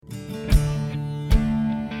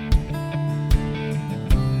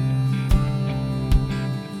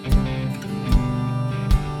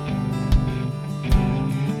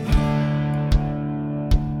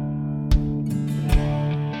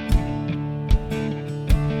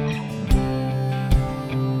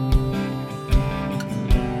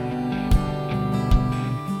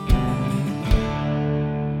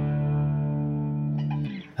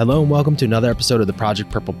Hello and welcome to another episode of the Project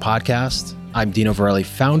Purple podcast. I'm Dino Varelli,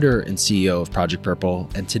 founder and CEO of Project Purple,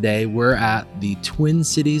 and today we're at the Twin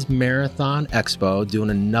Cities Marathon Expo doing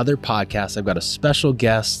another podcast. I've got a special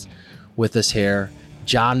guest with us here,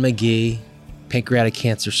 John McGee, pancreatic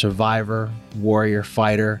cancer survivor, warrior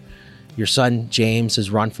fighter. Your son James has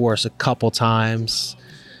run for us a couple times.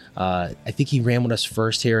 I think he ran with us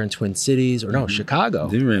first here in Twin Cities, or no, Chicago.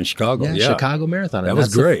 He ran in Chicago, yeah. Chicago Marathon. That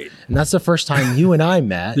was great. And that's the first time you and I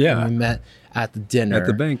met. Yeah. And we met at the dinner. At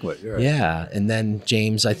the banquet, right. Yeah. And then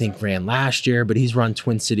James, I think, ran last year, but he's run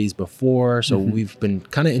Twin Cities before. So we've been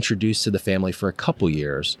kind of introduced to the family for a couple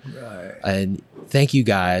years. Right. And thank you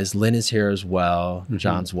guys. Lynn is here as well,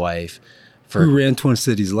 John's wife. Who ran Twin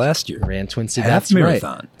Cities last year? Ran Twin Cities. Half That's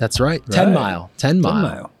marathon. Right. That's right. 10 mile. 10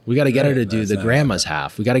 mile. We got to get her to do the grandma's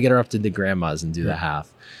half. We got to get her up to the grandma's and do the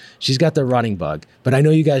half. She's got the running bug. But I know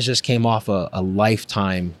you guys just came off a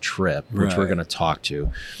lifetime trip, which we're going to talk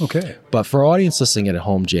to. Okay. But for our audience listening at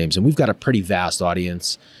home, James, and we've got a pretty vast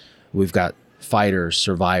audience. We've got fighters,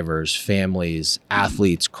 survivors, families,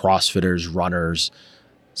 athletes, CrossFitters, runners,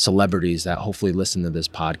 celebrities that hopefully listen to this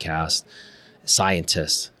podcast,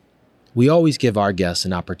 scientists. We always give our guests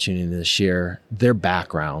an opportunity to share their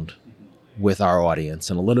background with our audience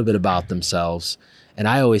and a little bit about themselves. And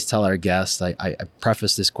I always tell our guests, I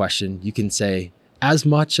preface this question, you can say as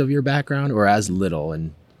much of your background or as little,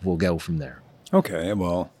 and we'll go from there. Okay,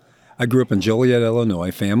 well, I grew up in Joliet,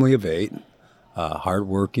 Illinois, family of 8,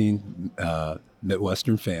 hardworking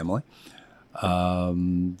Midwestern family.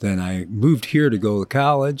 Then I moved here to go to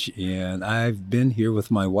college, and I've been here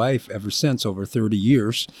with my wife ever since, over 30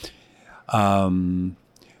 years.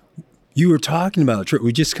 You were talking about a trip.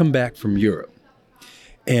 We just come back from Europe,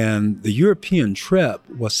 and the European trip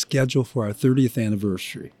was scheduled for our 30th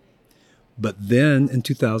anniversary. But then in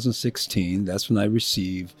 2016, that's when I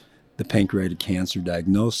received the pancreatic cancer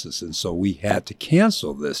diagnosis. And so we had to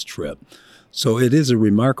cancel this trip. So it is a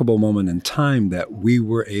remarkable moment in time that we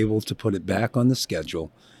were able to put it back on the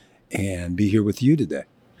schedule and be here with you today.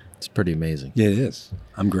 It's pretty amazing. Yeah, it is.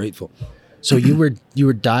 I'm grateful. So you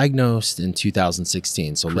were diagnosed in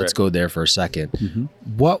 2016. So Let's go there for a second.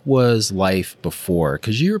 What was life before?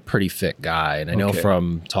 Because you're a pretty fit guy, and I know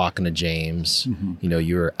from talking to James,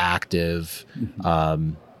 you were active.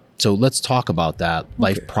 So let's talk about that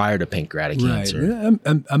life prior to pancreatic cancer. Yeah,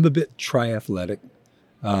 I'm a bit triathletic.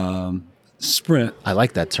 Sprint. I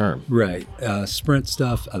like that term. Right. Sprint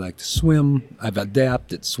stuff. I like to swim. I've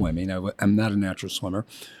adapted swimming. I'm not a natural swimmer.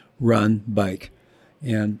 Run, bike,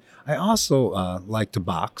 and I also like to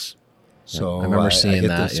box. So I remember seeing I hit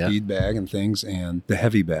the speed bag and things and the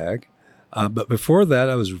heavy bag. But before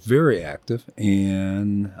that, I was very active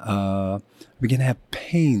and began to have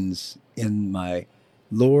pains in my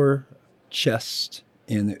lower chest,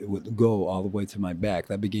 and it would go all the way to my back.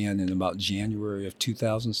 That began in about January of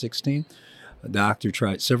 2016. A doctor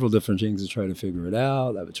tried several different things to try to figure it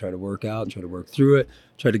out. I would try to work out and try to work through it,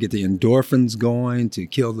 try to get the endorphins going to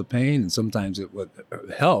kill the pain, and sometimes it would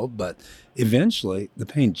help, but eventually the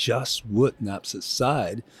pain just would not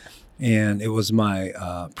subside. And it was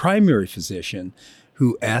my primary physician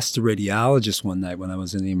who asked the radiologist one night when I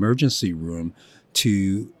was in the emergency room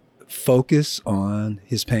to focus on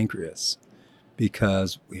his pancreas,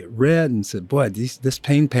 because we had read and said, boy, this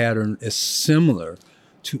pain pattern is similar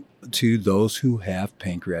to those who have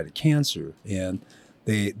pancreatic cancer. And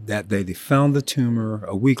they found the tumor.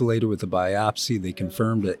 A week later with a biopsy, they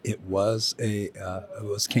confirmed that it was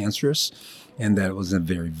cancerous, and that it was in a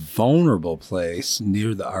very vulnerable place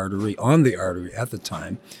near the artery, on the artery at the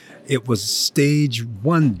time. It was stage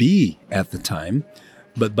 1B at the time.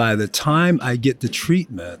 But by the time I get the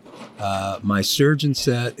treatment, my surgeon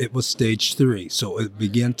said it was stage 3. So it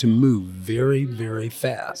began to move very, very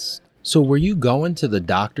fast. So were you going to the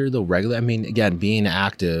doctor though regularly? I mean, again, being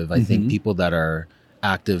active, I think people that are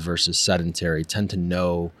active versus sedentary tend to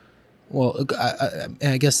know, well,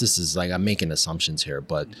 I guess this is like, I'm making assumptions here,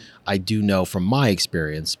 but I do know from my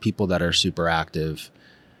experience, people that are super active,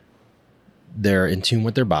 they're in tune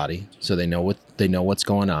with their body. So they know what's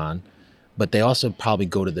going on, but they also probably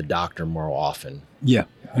go to the doctor more often. Yeah.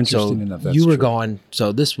 Interesting enough. That's you were true. going,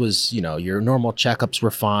 so this was, your normal checkups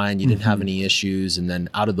were fine. You didn't have any issues. And then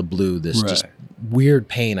out of the blue, this just weird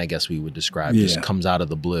pain, I guess we would describe, just comes out of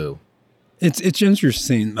the blue. It's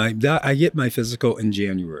interesting. I get my physical in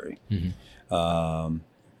January. And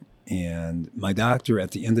my doctor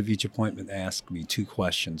at the end of each appointment asked me 2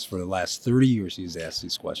 questions. For the last 30 years, he's asked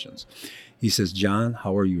these questions. He says, John,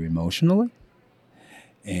 how are you emotionally?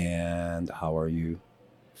 And how are you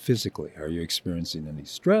physically? Are you experiencing any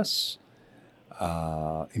stress,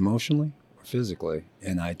 emotionally or physically?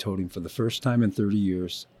 And I told him for the first time in 30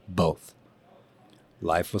 years, both.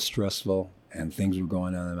 Life was stressful and things were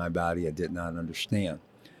going on in my body I did not understand.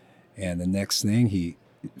 And the next thing, he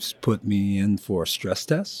put me in for a stress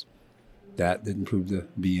test. That didn't prove to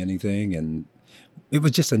be anything. And it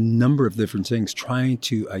was just a number of different things trying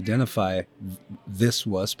to identify this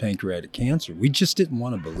was pancreatic cancer. We just didn't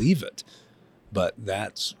want to believe it, but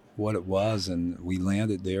that's what it was. And we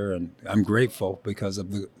landed there, and I'm grateful because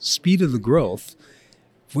of the speed of the growth.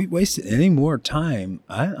 If we wasted any more time,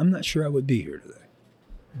 I'm not sure I would be here today.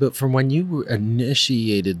 But from when you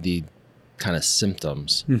initiated the kind of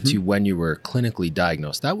symptoms to when you were clinically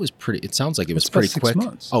diagnosed, that was pretty, it sounds like it was pretty quick. 6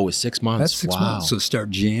 months. Oh, it was 6 months. That's 6 months. So start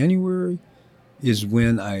January is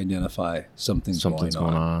when I identify something's going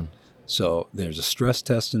on. So there's a stress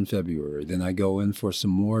test in February. Then I go in for some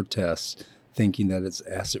more tests thinking that it's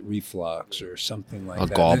acid reflux or something like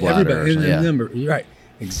that. A gallbladder. Remember, right.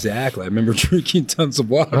 Exactly. I remember drinking tons of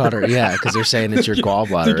water. Yeah, because they're saying it's your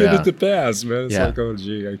gallbladder. To get it to pass, man. It's like, oh,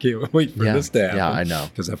 gee, I can't wait for this to happen. Yeah, I know.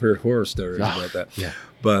 Because I've heard horror stories about that. Yeah.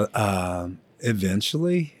 But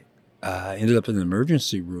eventually, I ended up in the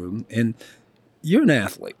emergency room. And you're an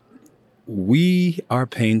athlete. We are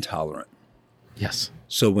pain tolerant. Yes.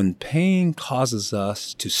 So when pain causes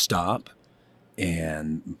us to stop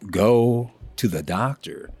and go to the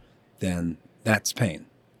doctor, then that's pain.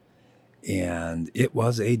 And it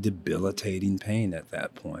was a debilitating pain at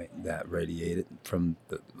that point that radiated from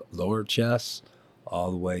the lower chest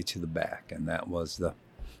all the way to the back. And that was the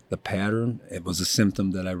pattern. It was a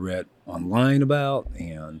symptom that I read online about.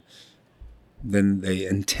 And then they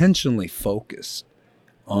intentionally focused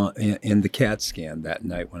on, in the CAT scan that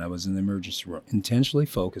night when I was in the emergency room, intentionally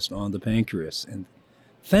focused on the pancreas. And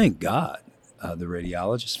thank God the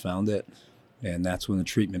radiologist found it. And that's when the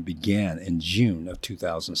treatment began in June of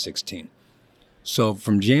 2016. So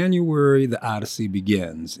from January, the odyssey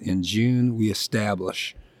begins. In June, we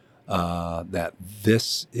establish that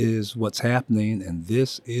this is what's happening and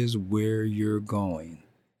this is where you're going.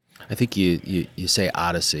 I think you say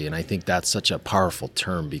odyssey, and I think that's such a powerful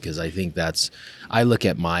term because I think I look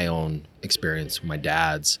at my own experience with my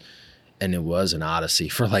dad's, and it was an odyssey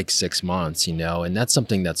for like 6 months, and that's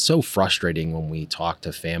something that's so frustrating when we talk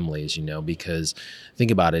to families, because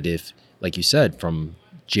think about it. If, like you said, from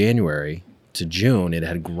January to June, it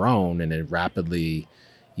had grown and it rapidly,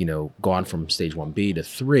 gone from stage 1B to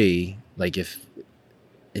 3. Like if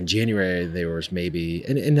in January there was maybe,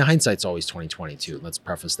 and in hindsight's always 2022. Let's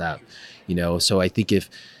preface that, So I think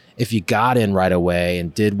if you got in right away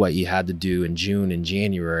and did what you had to do in June and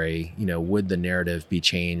January, would the narrative be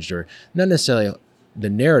changed, or not necessarily the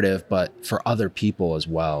narrative, but for other people as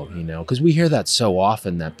well, because we hear that so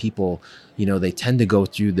often that people, they tend to go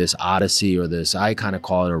through this odyssey or this, I kind of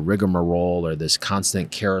call it a rigmarole or this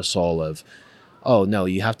constant carousel of, oh no,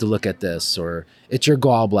 you have to look at this, or it's your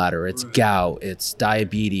gallbladder, it's gout, it's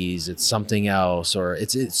diabetes, it's something else, or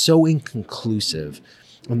it's so inconclusive.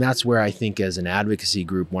 And that's where I think as an advocacy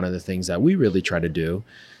group, one of the things that we really try to do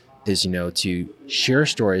is, to share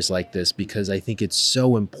stories like this, because I think it's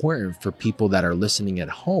so important for people that are listening at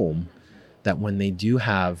home that when they do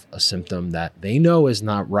have a symptom that they know is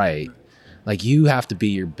not right, like you have to be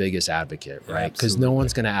your biggest advocate, right? Because no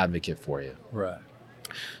one's going to advocate for you. Right.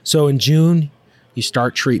 So in June, you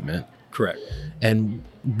start treatment. Correct. And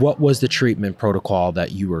what was the treatment protocol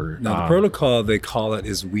that you were Now, the protocol, they call it,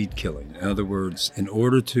 is weed killing. In other words, in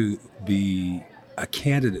order to be a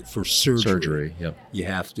candidate for surgery, yep, you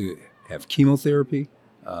have to have chemotherapy.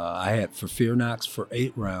 I had FOLFIRINOX for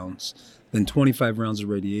 8 rounds, then 25 rounds of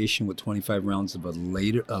radiation with 25 rounds of a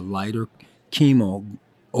lighter chemo,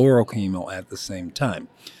 oral chemo at the same time.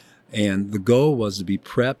 And the goal was to be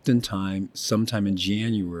prepped in time, sometime in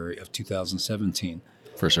January of 2017.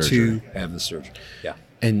 For surgery. To have the surgery, yeah.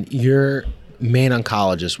 And your main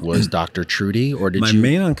oncologist was Dr. Trudy, or did My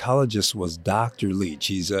main oncologist was Dr. Leach.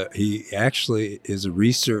 He actually is a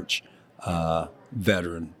research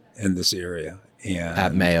veteran in this area. And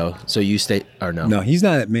at Mayo. So you stay, or no? No, he's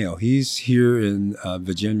not at Mayo. He's here in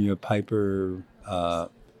Virginia Piper,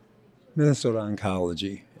 Minnesota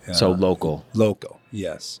Oncology. So local. Local,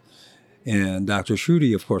 yes. And Dr.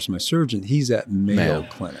 Trudy, of course, my surgeon, he's at Mayo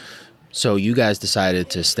Clinic. So you guys decided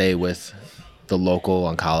to stay with the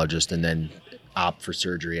local oncologist and then opt for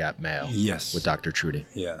surgery at Mayo. Yes. With Dr. Trudy.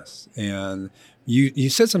 Yes. And you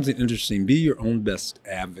said something interesting, be your own best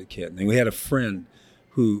advocate. And we had a friend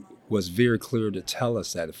who was very clear to tell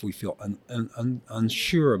us that if we feel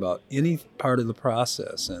unsure about any part of the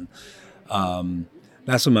process. And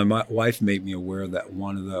that's when my wife made me aware that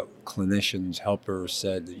one of the clinicians, helpers,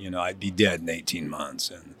 said, I'd be dead in 18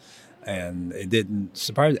 months. And it didn't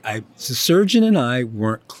surprise me. The surgeon and I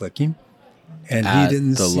weren't clicking. And At he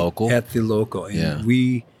didn't the local? At the local. And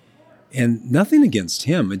Yeah. and nothing against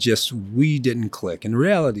him. It just, we didn't click. And the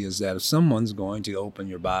reality is that if someone's going to open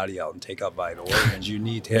your body out and take out vital organs, you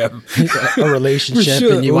need to have a relationship,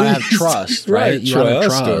 sure, and you want to have trust, right? You wanna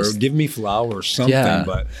trust, or give me flowers or something. Yeah.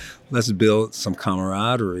 But let's build some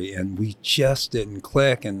camaraderie. And we just didn't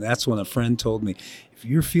click. And that's when a friend told me, if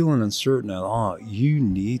you're feeling uncertain at all, you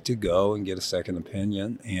need to go and get a second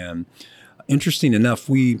opinion. And interesting enough,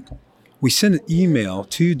 we sent an email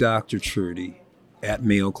to Dr. Trudy at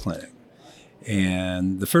Mayo Clinic.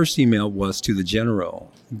 And the first email was to the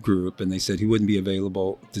general group, and they said he wouldn't be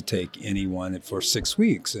available to take anyone for 6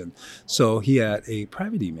 weeks. And so he had a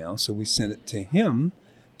private email, so we sent it to him.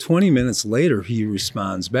 20 minutes later, he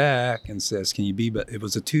responds back and says, can you be, but it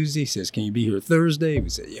was a Tuesday, he says, can you be here Thursday? We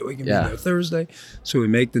said, yeah, we can be there Thursday. So we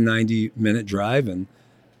make the 90-minute drive, and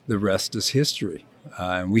the rest is history.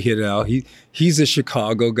 And we hit it out. He's a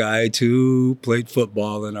Chicago guy too, played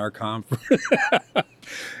football in our conference.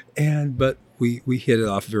 But we hit it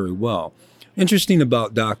off very well. Interesting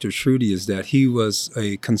about Dr. Trudy is that he was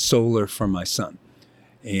a consoler for my son.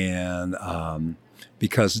 And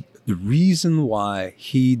because the reason why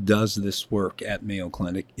he does this work at Mayo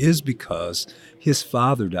Clinic is because his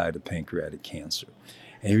father died of pancreatic cancer.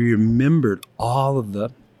 And he remembered all of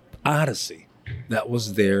the odyssey that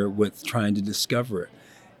was there with trying to discover it.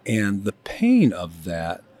 And the pain of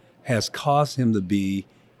that has caused him to be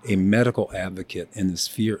a medical advocate in this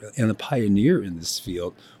field and a pioneer in this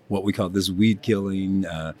field, what we call this weed killing,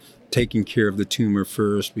 taking care of the tumor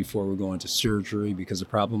first before we're going to surgery, because the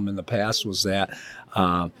problem in the past was that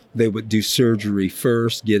they would do surgery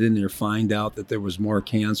first, get in there, find out that there was more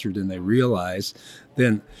cancer than they realized.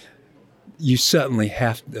 Then you suddenly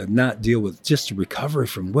have to not deal with just a recovery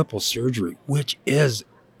from Whipple surgery, which is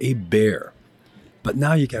a bear. But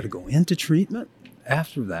now you got to go into treatment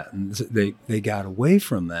after that. And they got away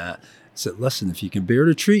from that. Said, listen, if you can bear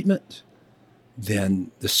the treatment, then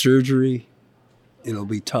the surgery, it'll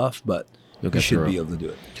be tough, but you should be able to do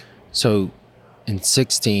it. So in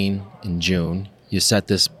 16, in June, you set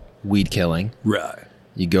this weed killing. Right.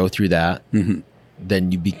 You go through that. Mm-hmm.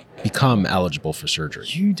 Then you become eligible for surgery.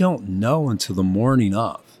 You don't know until the morning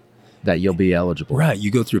of. That you'll be eligible. Right.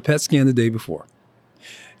 You go through a PET scan the day before.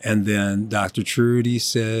 And then Dr. Trudy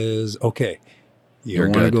says, okay, you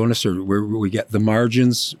want to go into surgery. We get the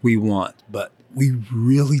margins we want, but we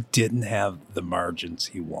really didn't have the margins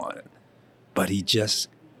he wanted. But he just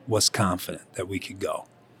was confident that we could go.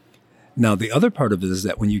 Now, the other part of it is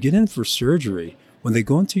that when you get in for surgery, when they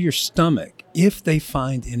go into your stomach, if they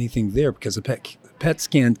find anything there, because a PET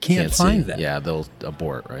scan can't find that. Yeah, they'll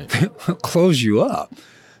abort, right? They'll close you up.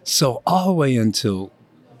 So all the way until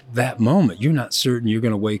that moment, you're not certain you're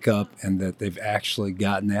going to wake up and that they've actually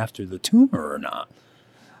gotten after the tumor or not.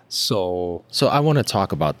 So I want to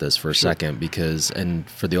talk about this for a second because, and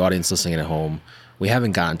for the audience listening at home, we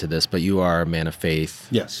haven't gotten to this, but you are a man of faith.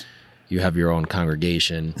 Yes. You have your own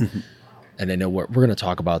congregation. Mm-hmm. And I know we're going to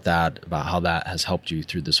talk about that, about how that has helped you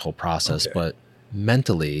through this whole process. Okay. But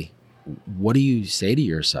mentally, what do you say to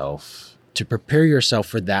yourself to prepare yourself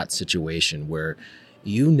for that situation where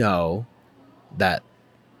you know that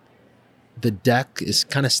the deck is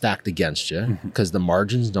kind of stacked against you because the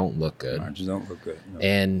margins don't look good. Margins don't look good. No.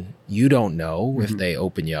 And you don't know if they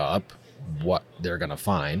open you up, what they're going to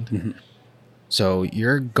find. Mm-hmm. So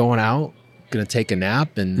you're going out, going to take a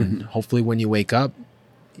nap, and hopefully when you wake up,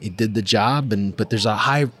 you did the job, but there's a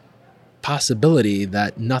high possibility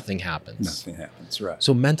that nothing happens. Nothing happens, right.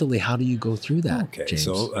 So mentally, how do you go through that, okay, James?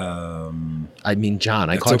 So, I mean, John.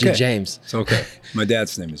 I called you James. It's okay. My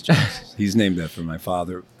dad's name is James. He's named that for my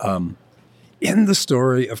father. In the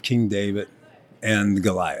story of King David and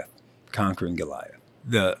Goliath, conquering Goliath,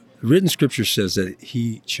 the written scripture says that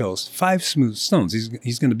he chose 5 smooth stones.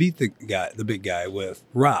 He's going to beat the big guy with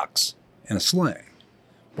rocks and a sling.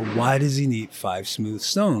 But why does he need 5 smooth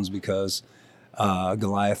stones? Because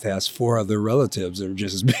Goliath has 4 other relatives that are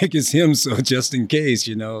just as big as him. So just in case,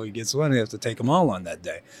 he gets one, he has to take them all on that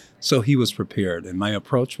day. So he was prepared. And my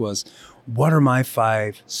approach was, what are my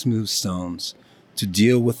 5 smooth stones to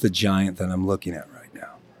deal with the giant that I'm looking at right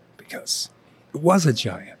now? Because it was a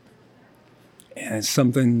giant. And it's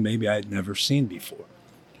something maybe I'd never seen before.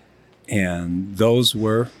 And those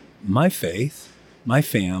were my faith, my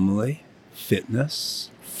family, fitness,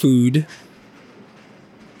 food,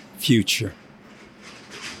 future.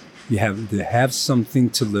 You have to have something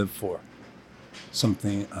to live for,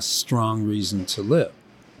 a strong reason to live.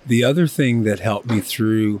 The other thing that helped me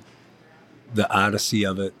through the odyssey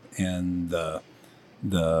of it and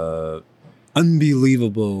the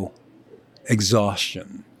unbelievable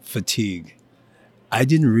exhaustion, fatigue, I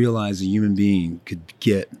didn't realize a human being could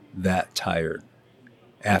get that tired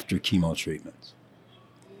after chemo treatments.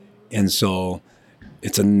 And so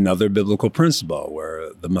it's another biblical principle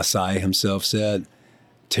where the Messiah himself said,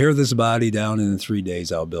 tear this body down, and in 3 days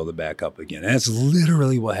I'll build it back up again. And that's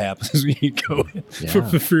literally what happens when you go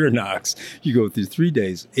for fear knocks. You go through 3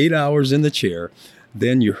 days, 8 hours in the chair,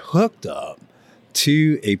 then you're hooked up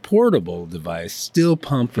to a portable device, still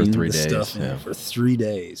pumping for 3 the days, stuff in for 3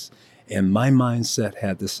 days. And my mindset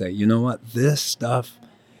had to say, you know what, this stuff,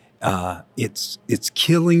 it's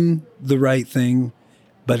killing the right thing,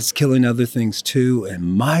 but it's killing other things too.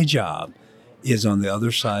 And my job is on the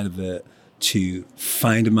other side of it to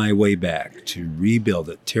find my way back, to rebuild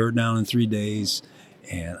it, tear it down in 3 days,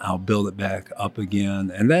 and I'll build it back up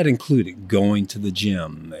again. And that included going to the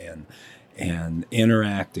gym and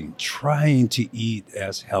interacting, trying to eat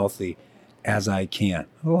as healthy as I can,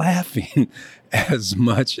 laughing as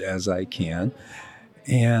much as I can.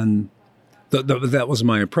 And that was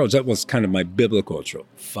my approach. That was kind of my biblical approach.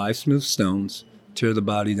 5 smooth stones, tear the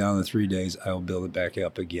body down in 3 days, I'll build it back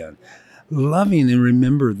up again. Loving and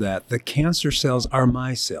remember that the cancer cells are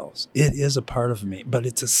my cells. It is a part of me, but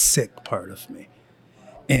it's a sick part of me.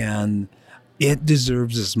 And it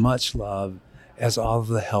deserves as much love as all of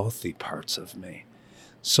the healthy parts of me.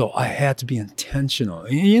 So I had to be intentional.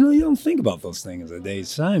 You know, you don't think about those things a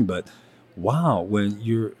day's time, but wow, when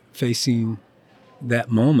you're facing that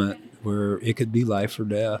moment where it could be life or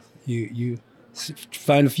death, you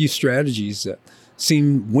find a few strategies that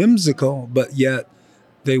seem whimsical, but yet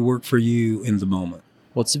they work for you in the moment.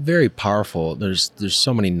 Well, it's very powerful. There's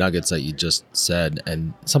so many nuggets that you just said,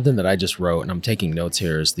 and something that I just wrote, and I'm taking notes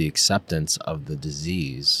here, is the acceptance of the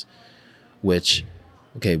disease, which,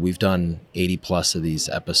 okay, we've done 80 plus of these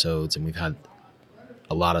episodes, and we've had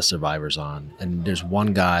a lot of survivors on. And there's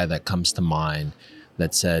one guy that comes to mind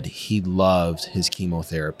that said he loved his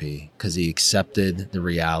chemotherapy because he accepted the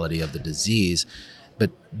reality of the disease.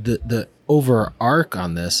 But the overarch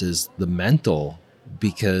on this is the mental,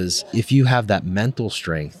 because if you have that mental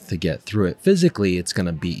strength to get through it, physically it's going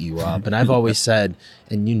to beat you up. And I've always said,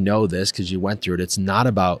 and you know this because you went through it, it's not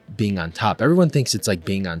about being on top. Everyone thinks it's like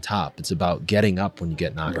being on top. It's about getting up when you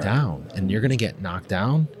get knocked down. And you're going to get knocked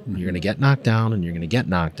down, and you're going to get knocked down, and you're going to get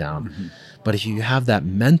knocked down. But if you have that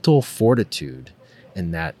mental fortitude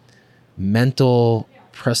and that mental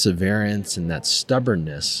perseverance and that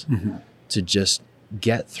stubbornness to just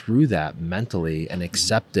get through that mentally and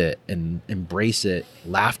accept it and embrace it.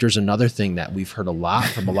 Laughter's another thing that we've heard a lot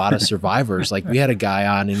from a lot of survivors. Like, we had a guy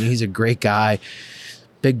on, and he's a great guy,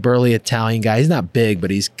 big burly Italian guy. He's not big, but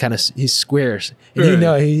he's square.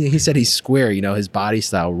 And he said he's square, his body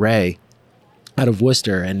style, Ray, out of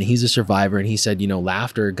Worcester, and he's a survivor. And he said,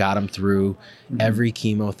 laughter got him through every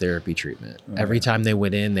chemotherapy treatment. Every time they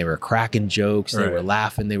went in, they were cracking jokes. They were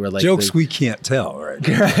laughing. They were like jokes we can't tell, right?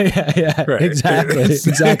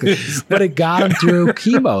 Exactly. But it got him through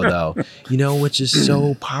chemo, though, which is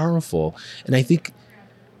so powerful. And I think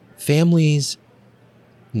families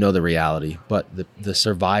know the reality, but the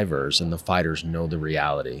survivors and the fighters know the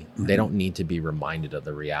reality. They don't need to be reminded of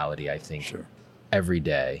the reality, I think. Every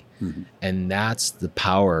day. And that's the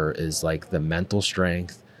power, is like the mental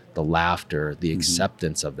strength, the laughter, the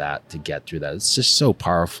acceptance of that to get through that. It's just so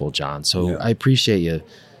powerful, John. So I appreciate you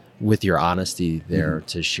with your honesty there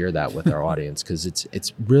to share that with our audience, because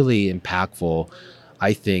it's really impactful.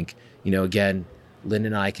 I think, again, Lynn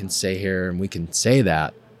and I can say here and we can say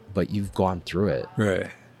that, but you've gone through it. Right.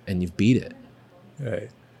 And you've beat it. Right.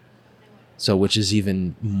 So, which is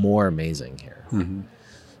even more amazing here.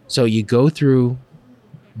 So you go through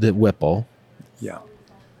the Whipple. Yeah.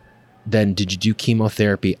 Then did you do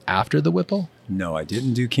chemotherapy after the Whipple? No, I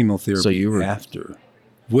didn't do chemotherapy after,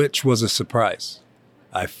 which was a surprise.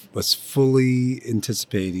 I was fully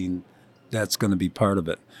anticipating that's going to be part of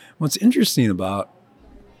it. What's interesting about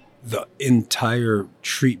the entire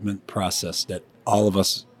treatment process that all of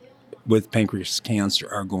us with pancreas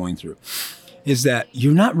cancer are going through is that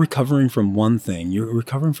you're not recovering from one thing. You're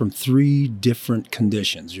recovering from 3 different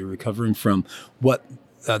conditions. You're recovering from what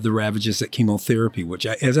the ravages that chemotherapy, which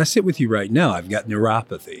as I sit with you right now, I've got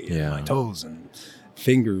neuropathy in my toes and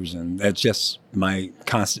fingers, and that's just my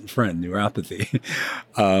constant friend, neuropathy.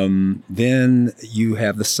 Then you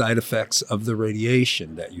have the side effects of the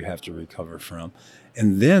radiation that you have to recover from.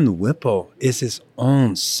 And then Whipple is its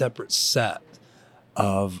own separate set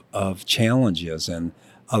of challenges. And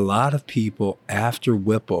a lot of people after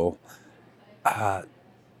Whipple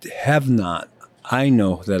have not, I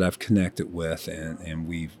know that I've connected with, and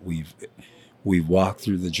we've walked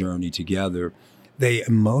through the journey together. They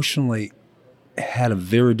emotionally had a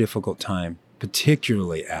very difficult time,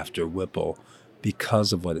 particularly after Whipple,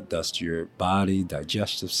 because of what it does to your body,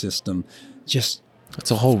 digestive system. Just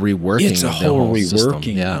It's a whole reworking. it's a of the whole system.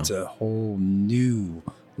 reworking. Yeah. It's a whole new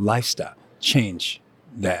lifestyle change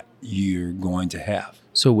that you're going to have.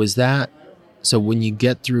 So when you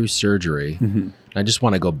get through surgery, I just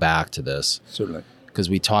want to go back to this Certainly. because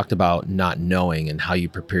we talked about not knowing and how you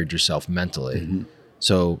prepared yourself mentally.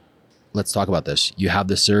 So let's talk about this. You have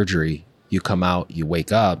the surgery, you come out, you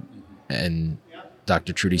wake up, and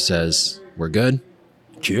Dr. Trudy says, we're good.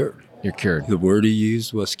 Cured. You're cured. The word he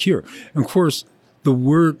used was cure. And of course, the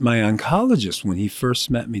word, my oncologist, when he first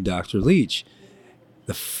met me, Dr. Leach,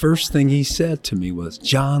 the first thing he said to me was,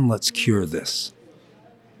 John, let's cure this.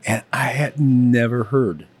 And I had never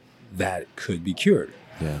heard that it could be cured.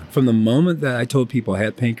 Yeah. From the moment that I told people I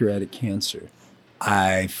had pancreatic cancer,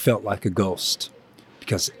 I felt like a ghost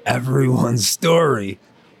because everyone's story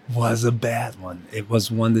was a bad one. It was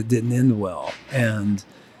one that didn't end well. And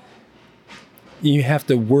you have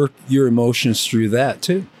to work your emotions through that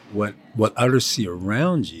too. What others see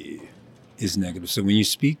around you is negative. So when you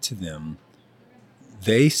speak to them,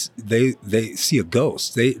 they see a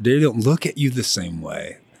ghost. They don't look at you the same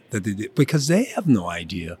way that they did because they have no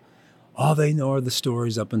idea. All they know are the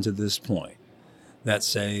stories up until this point that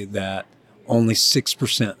say that only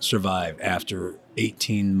 6% survive after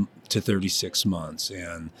 18 to 36 months,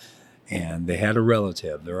 and they had a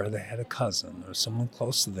relative, or they had a cousin, or someone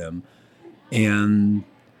close to them, and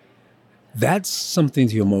that's something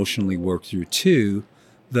to emotionally work through too.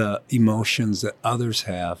 The emotions that others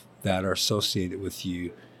have that are associated with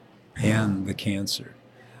you and the cancer.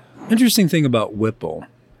 Interesting thing about Whipple,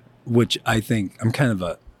 which I think I'm kind of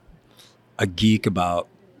a geek about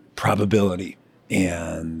probability.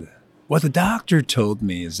 And what the doctor told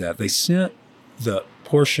me is that they sent the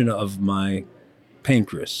portion of my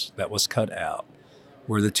pancreas that was cut out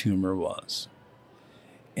where the tumor was.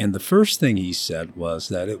 And the first thing he said was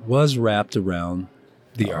that it was wrapped around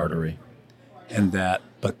the artery. And that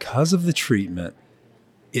because of the treatment,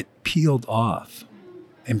 it peeled off.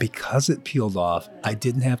 And because it peeled off, I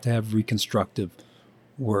didn't have to have reconstructive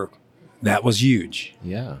work. That was huge.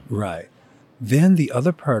 Yeah. Right. Then the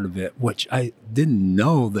other part of it, which I didn't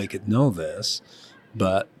know they could know this,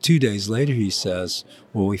 but 2 days later he says,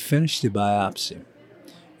 well, we finished the biopsy.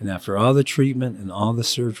 And after all the treatment and all the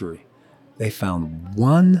surgery, they found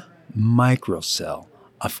 1 microcell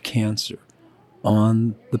of cancer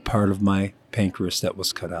on the part of my pancreas that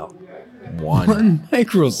was cut out. One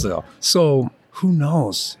microcell. So who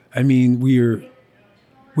knows? I mean,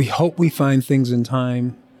 we hope we find things in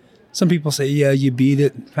time. Some people say, yeah, you beat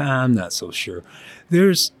it. I'm not so sure.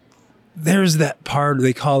 There's that part,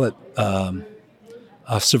 they call it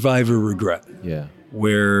a survivor regret. Yeah.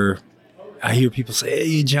 Where I hear people say,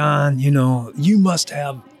 hey, John, you must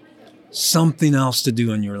have something else to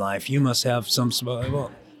do in your life. You must have some,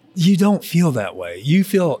 well, you don't feel that way. You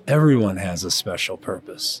feel everyone has a special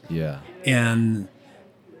purpose. Yeah. And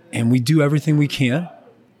we do everything we can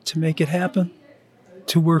to make it happen,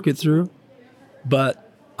 to work it through.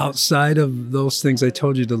 But outside of those things I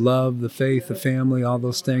told you, the love, the faith, the family, all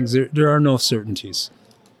those things, there are no certainties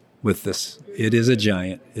with this. It is a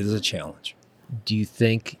giant. It is a challenge. Do you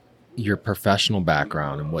think your professional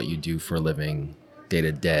background and what you do for a living day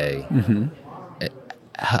to day,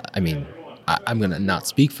 I mean, I'm going to not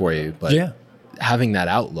speak for you, but yeah, having that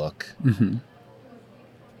outlook,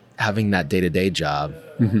 having that day-to-day job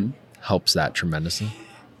helps that tremendously?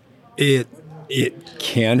 It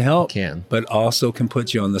can help, but also can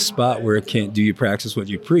put you on the spot where it can't do you practice what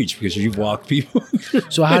you preach because you've walked people.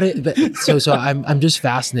 So so I'm just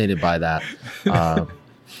fascinated by that.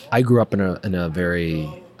 I grew up in a very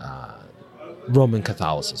Roman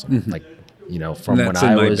Catholicism, like from when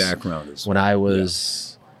I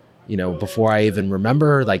was before I even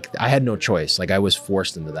remember, like I had no choice. Like I was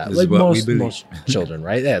forced into that. Like most children,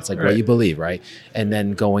 right? Yeah, it's like what you believe, right? And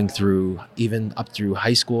then going through, even up through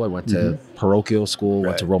high school, I went to parochial school,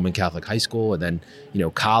 went to Roman Catholic high school, and then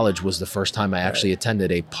college was the first time I actually attended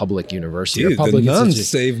a public university. Dude, public the nuns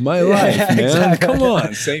saved my life, man. Exactly. Come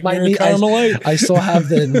on, St. Mary Carmelite. I still have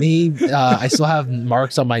the knee. I still have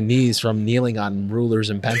marks on my knees from kneeling on rulers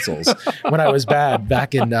and pencils when I was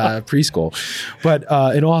back in preschool. But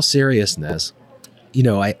in all seriousness,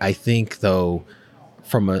 I think though,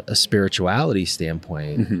 from a spirituality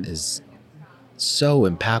standpoint, is so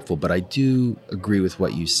impactful. But I do agree with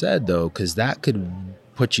what you said though, because that could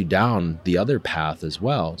put you down the other path as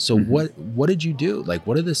well. So what did you do? Like,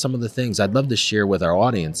 what are some of the things I'd love to share with our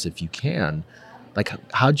audience if you can? Like,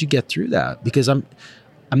 how'd you get through that? Because I'm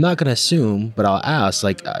not going to assume, but I'll ask,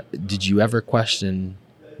 like, did you ever question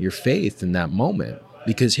your faith in that moment?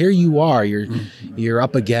 Because here you are, you're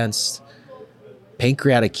up against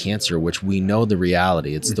pancreatic cancer, which we know the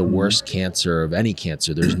reality, it's the worst cancer of any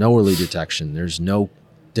cancer. There's no early detection. There's no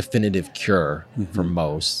definitive cure for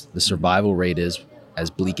most. The survival rate is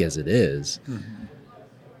as bleak as it is.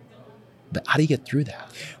 But how do you get through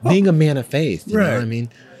that? Being a man of faith, you know what I mean?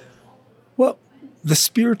 Well, the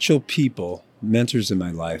spiritual people, mentors in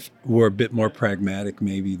my life, were a bit more pragmatic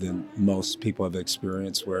maybe than most people have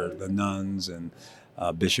experienced, where the nuns and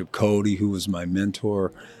Bishop Cody, who was my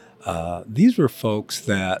mentor, these were folks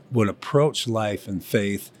that would approach life and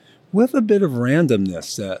faith with a bit of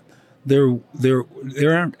randomness, that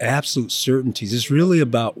there aren't absolute certainties. It's really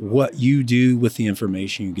about what you do with the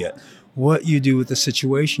information you get, what you do with the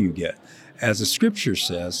situation you get. As the scripture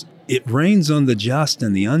says, it rains on the just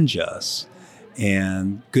and the unjust,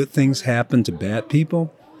 and good things happen to bad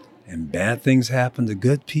people, and bad things happen to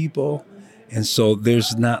good people. And so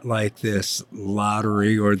there's not like this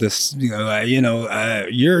lottery or this,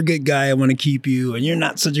 you're a good guy, I want to keep you, and you're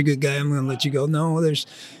not such a good guy, I'm going to let you go. No,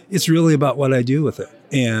 it's really about what I do with it.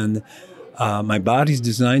 And my body's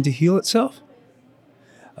designed to heal itself.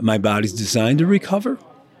 My body's designed to recover,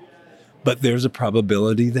 but there's a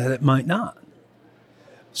probability that it might not.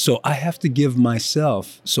 So I have to give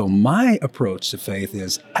myself, so my approach to faith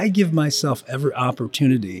is I give myself every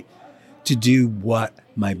opportunity to do what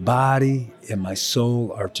my body and my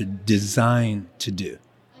soul are designed to do.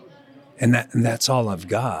 And that's all I've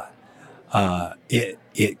got.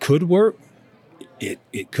 It could work.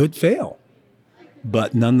 It could fail.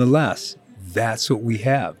 But nonetheless, that's what we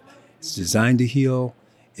have. It's designed to heal.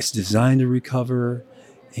 It's designed to recover.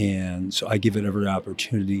 And so I give it every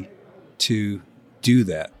opportunity to do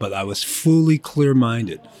that. But I was fully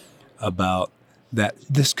clear-minded about that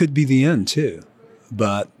this could be the end too.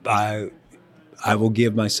 But I will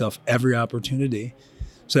give myself every opportunity.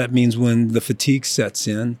 So that means when the fatigue sets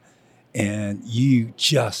in and you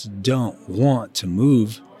just don't want to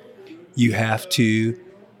move, you have to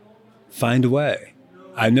find a way.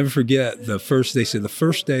 I never forget the first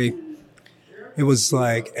day, it was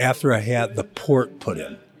like after I had the port put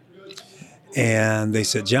in. And they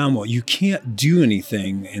said, John, well, you can't do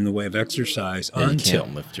anything in the way of exercise until you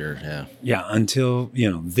can't lift your, until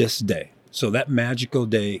this day. So that magical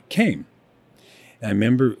day came. And I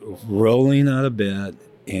remember rolling out of bed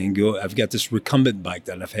and I've got this recumbent bike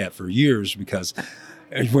that I've had for years, because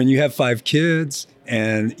when you have 5 kids,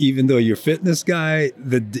 and even though you're a fitness guy,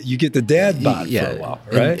 you get the dad bod for a while,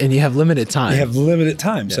 right? And you have limited time.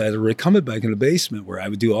 Yeah. So I had a recumbent bike in the basement where I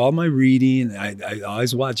would do all my reading. I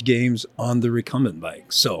always watch games on the recumbent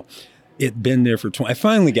bike. So it'd been there for I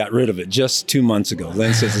finally got rid of it just 2 months ago.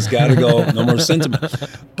 Lynn says it's got to go, no more sentiment.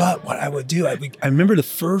 But what I would do, I remember the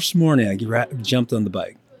first morning I jumped on the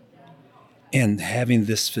bike and having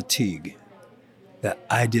this fatigue that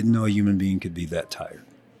I didn't know a human being could be that tired.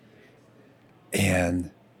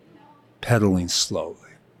 And pedaling slowly.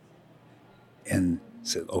 And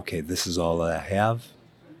said, okay, this is all that I have.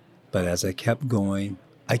 But as I kept going,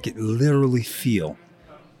 I could literally feel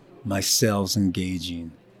my cells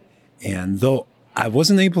engaging. And though I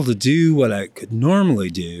wasn't able to do what I could normally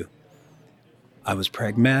do, I was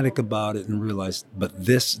pragmatic about it and realized, but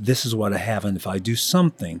this is what I have. And if I do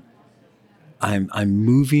something, I'm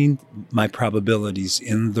moving my probabilities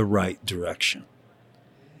in the right direction.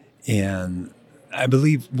 And I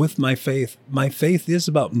believe with my faith is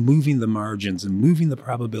about moving the margins and moving the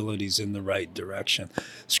probabilities in the right direction.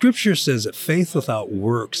 Scripture says that faith without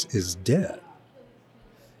works is dead,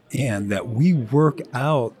 and that we work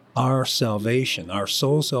out our salvation, our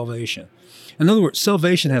soul salvation. In other words,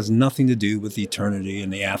 salvation has nothing to do with eternity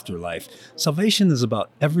and the afterlife. Salvation is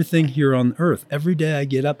about everything here on earth. Every day I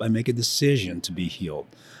get up, I make a decision to be healed.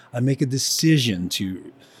 I make a decision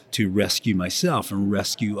to rescue myself and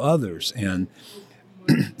rescue others. And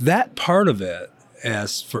that part of it,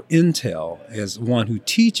 as for Intel, as one who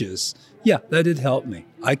teaches, that did help me.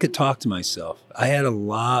 I could talk to myself. I had a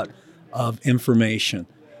lot of information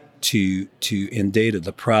in data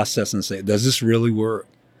to process and say, does this really work?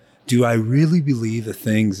 Do I really believe the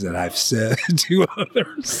things that I've said to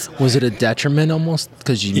others? Was it a detriment almost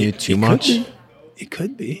because you knew too much? It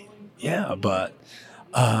could be, yeah, but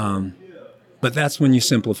that's when you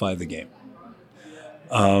simplify the game.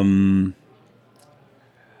 I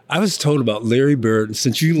was told about Larry Bird,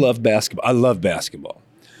 since you love basketball, I love basketball.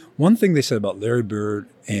 One thing they said about Larry Bird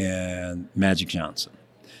and Magic Johnson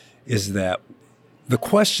is that the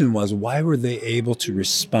question was, why were they able to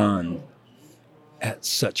respond at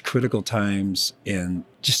such critical times and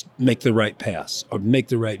just make the right pass or make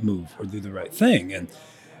the right move or do the right thing? And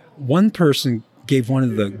one person gave one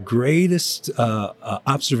of the greatest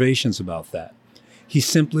observations about that. He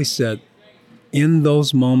simply said, in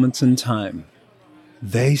those moments in time,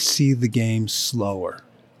 they see the game slower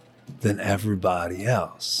than everybody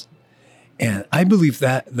else. And I believe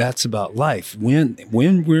that that's about life. When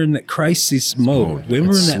we're in that crisis mode, when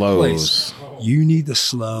we're in that place, you need to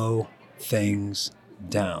slow things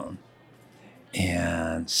down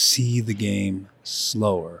and see the game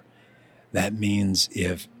slower. That means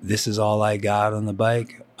if this is all I got on the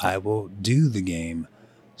bike, I will do the game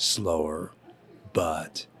slower,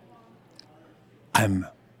 but I'm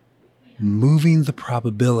moving the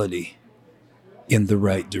probability in the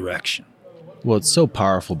right direction. Well, it's so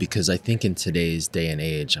powerful because I think in today's day and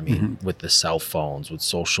age, I mean, with the cell phones, with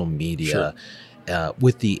social media,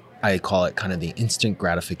 with the, I call it kind of the instant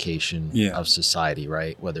gratification of society,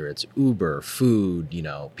 right? Whether it's Uber, food, you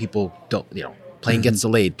know, people don't, you know, plane gets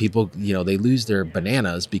delayed. People, you know, they lose their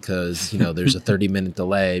bananas because, you know, there's a 30-minute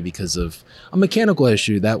delay because of a mechanical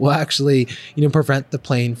issue that will actually, you know, prevent the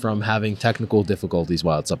plane from having technical difficulties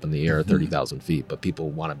while it's up in the air at 30,000 feet. But people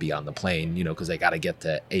want to be on the plane, you know, because they got to get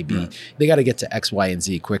to A, B, they got to get to X, Y, and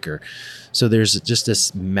Z quicker. So there's just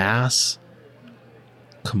this mass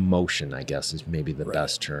commotion, I guess, is maybe the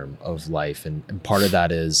best term of life. And part of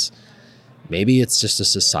that is, maybe it's just a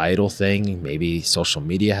societal thing. Maybe social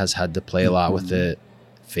media has had to play a lot with it,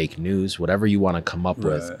 fake news, whatever you want to come up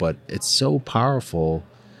with. But it's so powerful,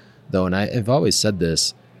 though. And I've always said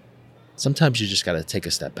this, sometimes you just got to take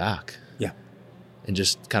a step back. Yeah. And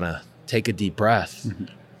just kind of take a deep breath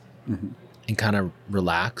and kind of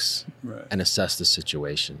relax and assess the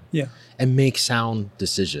situation. Yeah. And make sound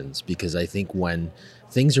decisions. Because I think when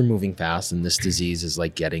things are moving fast and this disease is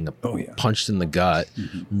like getting punched in the gut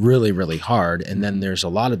really, really hard. And then there's a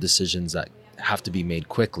lot of decisions that have to be made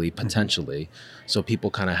quickly, potentially. So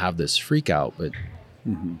people kind of have this freak out, but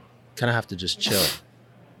kind of have to just chill.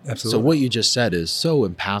 Absolutely. So what you just said is so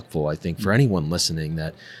impactful, I think, for anyone listening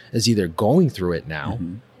that is either going through it now.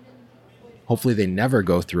 Hopefully they never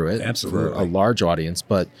go through it for a large audience,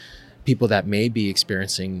 but people that may be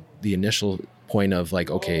experiencing the initial point of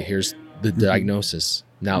like, okay, here's the diagnosis,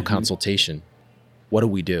 now consultation. What do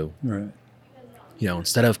we do? Right. You know,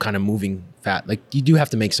 instead of kind of moving fast, like you do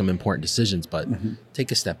have to make some important decisions, but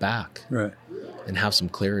take a step back and have some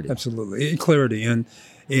clarity. Absolutely. Clarity. And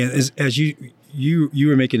as you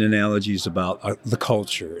were making analogies about the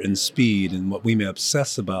culture and speed and what we may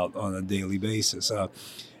obsess about on a daily basis.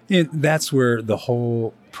 And that's where the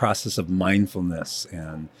whole process of mindfulness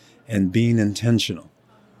and being intentional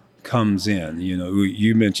comes in. You know,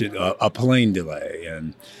 you mentioned a plane delay,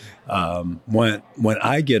 and when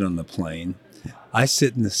I get on the plane, I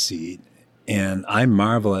sit in the seat and I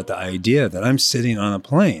marvel at the idea that I'm sitting on a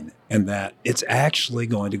plane and that it's actually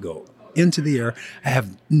going to go into the air. I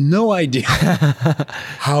have no idea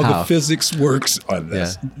how the physics works on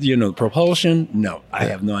this. You know, propulsion? No, I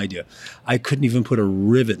have no idea. I couldn't even put a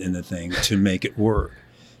rivet in the thing to make it work.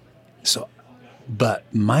 So, but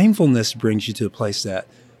mindfulness brings you to a place that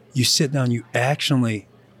you sit down, you actually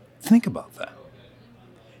think about that.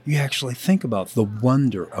 You actually think about the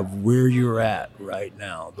wonder of where you're at right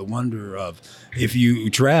now. The wonder of if you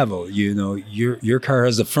travel, you know, your car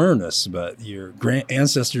has a furnace, but your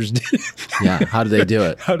ancestors did it. Yeah, how did they do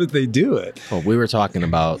it? How did they do it? Well, we were talking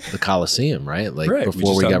about the Colosseum, right? Like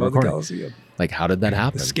before we got recorded. Like, how did that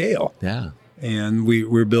happen? The scale. Yeah. And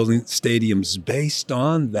we're building stadiums based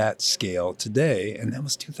on that scale today. And that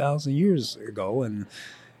was 2,000 years ago. And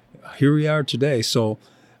here we are today. So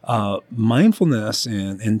mindfulness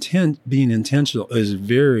and being intentional is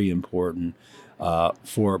very important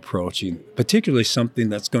for approaching, particularly something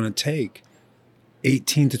that's going to take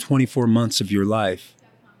 18 to 24 months of your life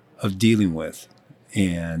of dealing with.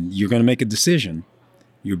 And you're going to make a decision.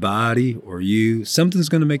 Your body or you, something's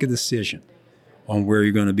going to make a decision on where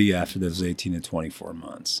you're going to be after those 18 to 24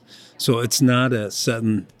 months. So it's not a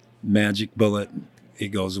sudden magic bullet. It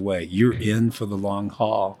goes away. You're in for the long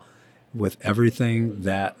haul with everything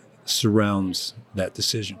that surrounds that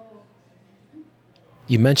decision.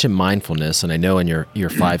 You mentioned mindfulness, and I know in your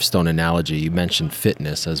 5-stone analogy, you mentioned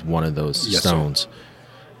fitness as one of those stones. Sir.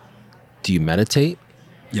 Do you meditate?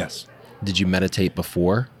 Yes. Did you meditate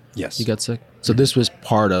before you got sick? So this was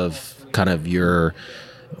part of kind of your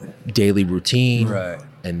daily routine. Right.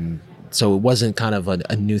 And so it wasn't kind of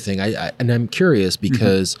a new thing. And I'm curious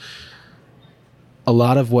because a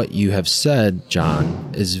lot of what you have said,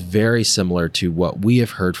 John, is very similar to what we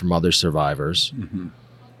have heard from other survivors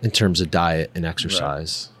in terms of diet and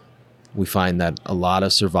exercise. Right. We find that a lot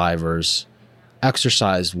of survivors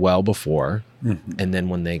exercised well before, and then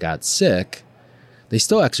when they got sick, they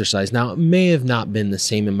still exercise. Now, it may have not been the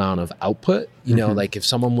same amount of output. You know, like if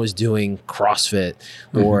someone was doing CrossFit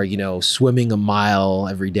or, swimming a mile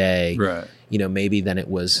every day, you know, maybe then it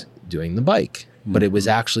was doing the bike but it was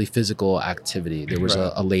actually physical activity. There was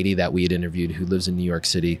Right. a lady that we had interviewed who lives in New York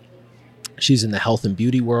City. She's in the health and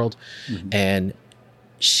beauty world. And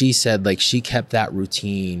she said like she kept that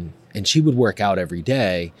routine and she would work out every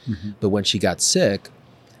day. But when she got sick,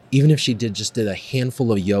 even if she did a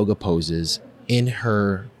handful of yoga poses in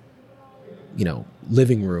her,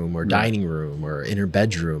 living room or dining room or in her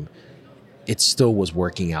bedroom, it still was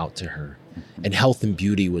working out to her. And health and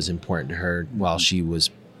beauty was important to her while she was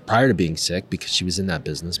prior to being sick, because she was in that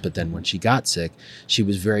business. But then when she got sick, she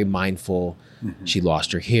was very mindful. She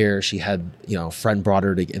lost her hair. She had, a friend brought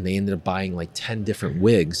her and they ended up buying like 10 different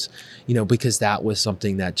wigs, because that was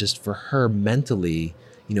something that just for her mentally,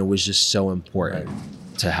 was just so important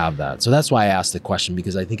to have that. So that's why I asked the question,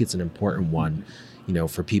 because I think it's an important one,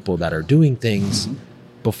 for people that are doing things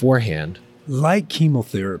beforehand. Like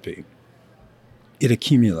chemotherapy, it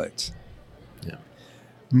accumulates. Yeah.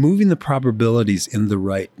 Moving the probabilities in the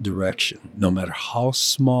right direction, no matter how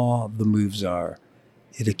small the moves are,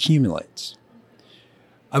 it accumulates.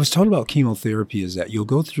 I was told about chemotherapy is that you'll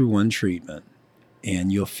go through one treatment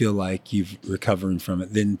and you'll feel like you've recovered from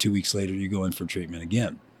it. Then 2 weeks later, you go in for treatment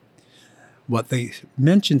again. What they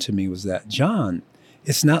mentioned to me was that, John,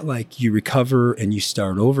 it's not like you recover and you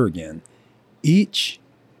start over again. Each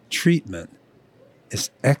treatment is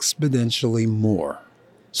exponentially more.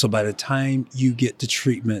 So by the time you get to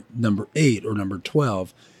treatment number 8 or number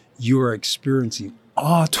 12, you are experiencing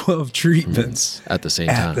all 12 treatments At the same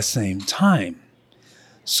at time. the same time.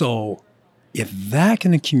 So if that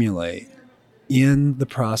can accumulate in the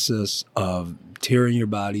process of tearing your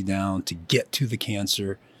body down to get to the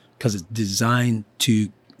cancer, because it's designed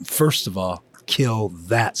to, first of all, kill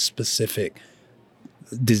that specific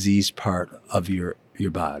disease part of your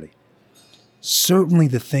body. Certainly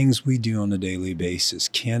the things we do on a daily basis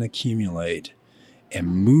can accumulate and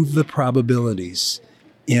move the probabilities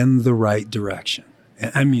in the right direction.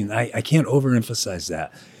 And I mean, I can't overemphasize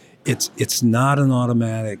that. It's not an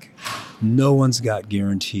automatic. No one's got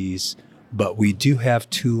guarantees, but we do have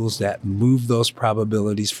tools that move those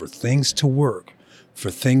probabilities for things to work, for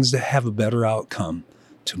things to have a better outcome,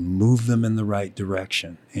 to move them in the right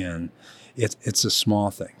direction. And it's the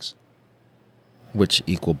small things. Which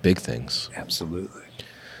equal big things. Absolutely.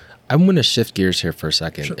 I'm going to shift gears here for a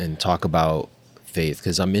second Sure. and talk about faith,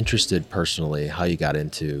 because I'm interested personally how you got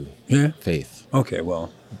into faith. Okay,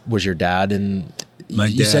 well, Was your dad in? My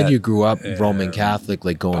you said dad, you grew up Roman Catholic,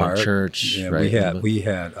 like going to church, yeah, right? we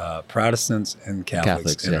had Protestants and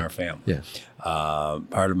Catholics in yeah. our family. Yeah.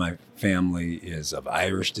 Part of my family is of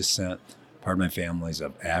Irish descent. Part of my family is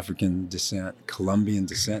of African descent, Colombian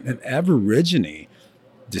descent, and Aborigine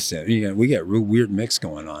descent. We got real weird mix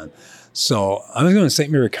going on. So I was going to St.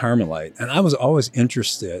 Mary Carmelite, and I was always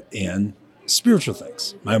interested in spiritual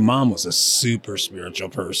things. My mom was a super spiritual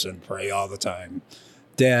person, pray all the time.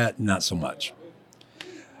 Dad, not so much.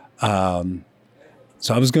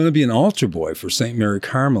 So I was going to be an altar boy for St. Mary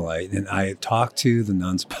Carmelite, and I had talked to the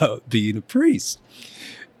nuns about being a priest.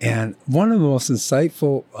 And one of the most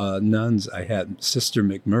insightful nuns I had, Sister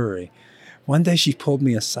McMurray, one day she pulled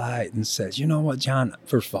me aside and says, "You know what, John,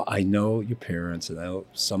 first of all, I know your parents, and I know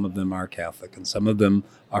some of them are Catholic and some of them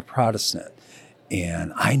are Protestant.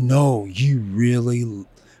 And I know you really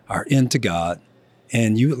are into God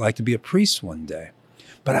and you would like to be a priest one day.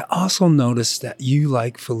 But I also noticed that you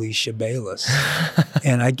like Felicia Bayless.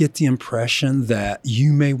 And I get the impression that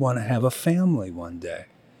you may want to have a family one day."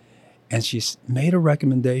 And she made a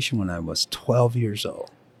recommendation when I was 12 years old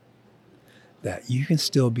that you can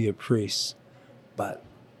still be a priest, but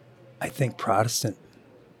I think Protestant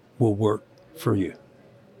will work for you.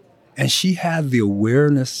 And she had the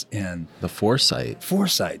awareness and The foresight.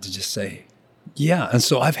 to just say, yeah. And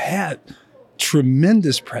so I've had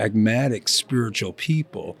tremendous pragmatic spiritual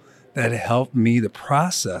people that helped me to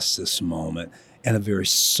process this moment in a very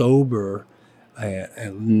sober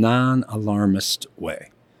and non-alarmist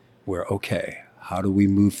way, where, okay, how do we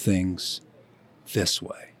move things this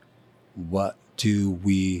way? What do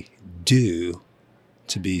we do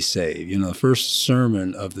to be saved? The first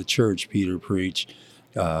sermon of the church Peter preached,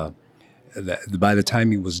 that by the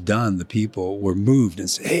time he was done, the people were moved and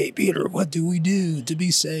said, "Hey, Peter, what do we do to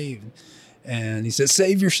be saved?" And he said,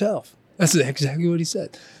 "Save yourself." That's exactly what he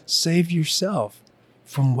said. Save yourself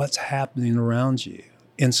from what's happening around you.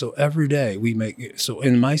 And so every day so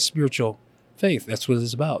in my spiritual faith, that's what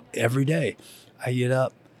it's about. Every day I get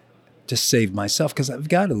up to save myself, because I've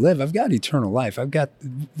got to live. I've got eternal life.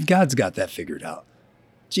 God's got that figured out.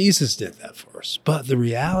 Jesus did that for us. But the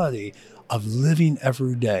reality of living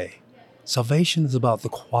every day, salvation is about the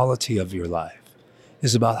quality of your life.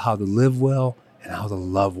 It's about how to live well and how to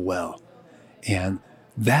love well. And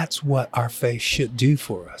That's what our faith should do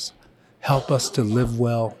for us. Help us to live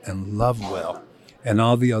well and love well. And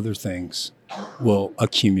all the other things will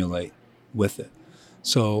accumulate with it.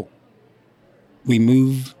 So we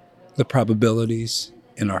move the probabilities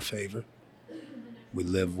in our favor. We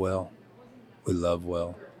live well. We love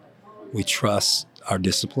well. We trust our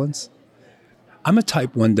disciplines. I'm a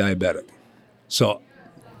type 1 diabetic. So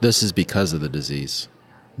This is because of the disease.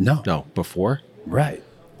 no. No, before? Right.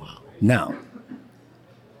 Now,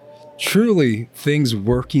 truly things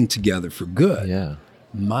working together for good. Yeah.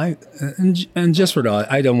 And just for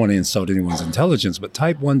that, I don't want to insult anyone's intelligence, but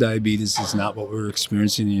type 1 diabetes is not what we're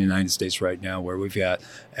experiencing in the United States right now, where we've got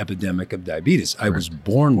epidemic of diabetes. I was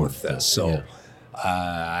born with this. So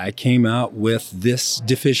I came out with this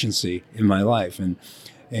deficiency in my life,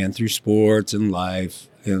 and through sports and life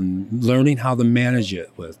and learning how to manage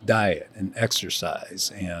it with diet and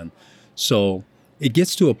exercise. And so it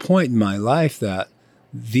gets to a point in my life that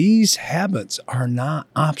these habits are not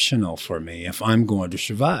optional for me if I'm going to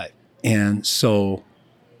survive. And so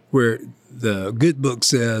where the good book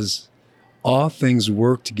says all things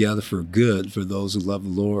work together for good for those who love the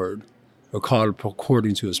Lord, are called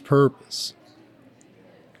according to his purpose.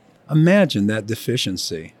 Imagine that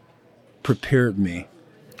deficiency prepared me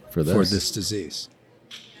For this disease.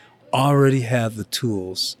 Already have the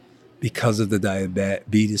tools because of the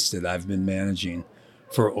diabetes that I've been managing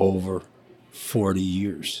for over 40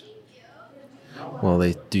 years. Well,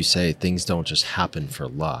 they do say things don't just happen for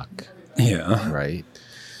luck, Yeah. right?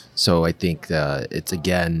 So I think it's,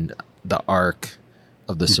 again, the arc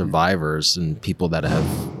of the survivors and people that have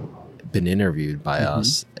been interviewed by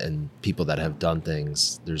us and people that have done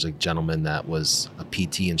things. There's a gentleman that was a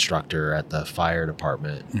PT instructor at the fire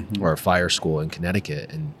department or a fire school in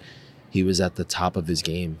Connecticut, and he was at the top of his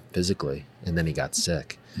game physically, and then he got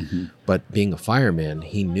sick. But being a fireman,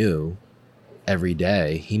 he knew every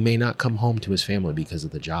day he may not come home to his family because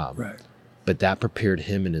of the job. Right. But that prepared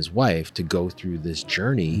him and his wife to go through this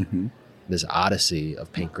journey, this odyssey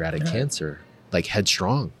of pancreatic cancer, like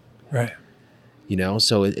headstrong. Right. You know,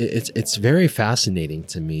 so it's very fascinating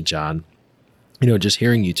to me, John, you know, just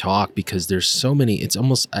hearing you talk, because there's so many, it's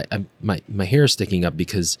almost, my hair is sticking up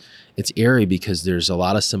because it's eerie, because there's a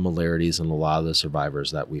lot of similarities in a lot of the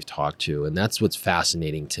survivors that we've talked to. And that's what's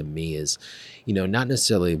fascinating to me is, you know, not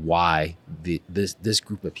necessarily why this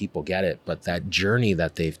group of people get it, but that journey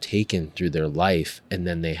that they've taken through their life. And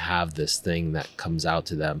then they have this thing that comes out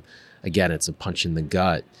to them. Again, it's a punch in the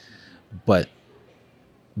gut, but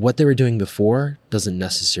what they were doing before doesn't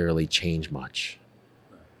necessarily change much,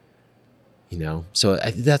 you know? So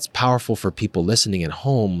I think that's powerful for people listening at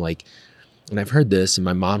home. Like, and I've heard this, and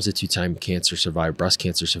my mom's a 2-time cancer survivor, breast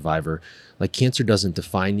cancer survivor. Like, cancer doesn't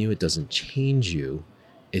define you. It doesn't change you.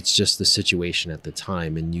 It's just the situation at the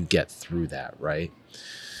time, and you get through that, right?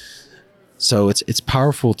 So it's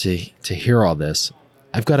powerful to hear all this.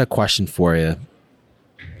 I've got a question for you.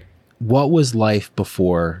 What was life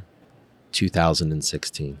before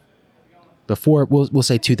 2016? Before, we'll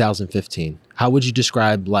say 2015. How would you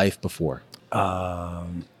describe life before?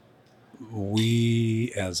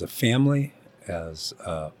 We, as a family, as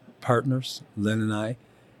partners, Lynn and I,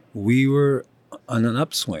 we were on an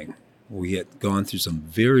upswing. We had gone through some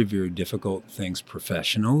very, very difficult things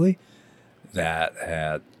professionally that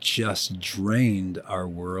had just drained our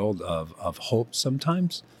world of hope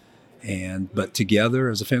sometimes. But together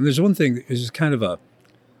as a family, there's one thing, there's just kind of a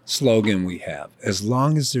slogan we have: as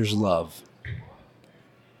long as there's love,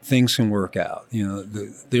 things can work out. You know,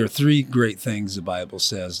 there are 3 great things the Bible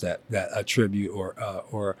says that attribute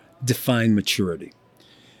or define maturity.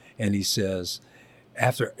 And he says,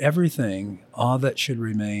 after everything, all that should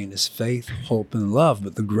remain is faith, hope, and love.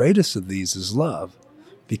 But the greatest of these is love,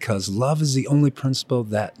 because love is the only principle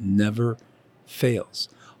that never fails.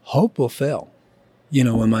 Hope will fail. You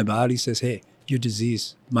know, when my body says, hey, your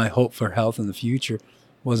disease, my hope for health in the future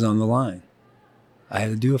was on the line. I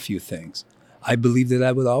had to do a few things. I believed that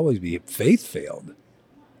I would always be. Faith failed,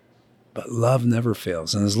 but love never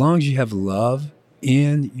fails. And as long as you have love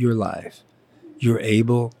in your life, you're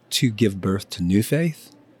able to give birth to new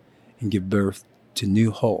faith and give birth to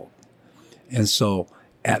new hope. And so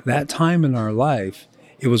at that time in our life,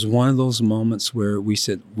 it was one of those moments where we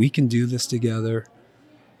said, we can do this together.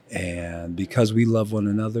 And because we love one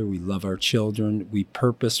another, we love our children, we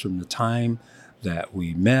purpose from the time that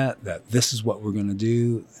we met that this is what we're going to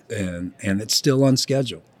do, and it's still on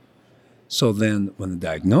schedule. So then when the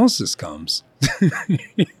diagnosis comes,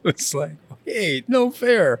 it's like, hey, no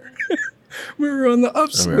fair. We're on the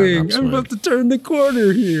upswing. I'm about to turn the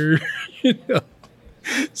corner here. You know?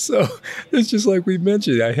 So it's just like we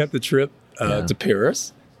mentioned, I had the trip to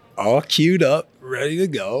Paris, all queued up, ready to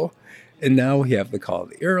go. And now we have to call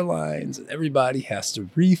the airlines, and everybody has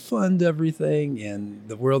to refund everything, and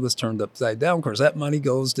the world is turned upside down. Of course, that money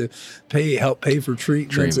goes to help pay for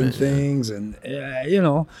treatments and things, and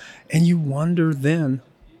and you wonder then,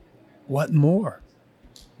 what more?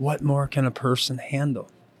 What more can a person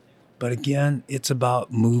handle? But again, it's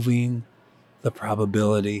about moving the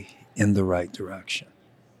probability in the right direction.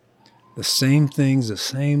 The same things, the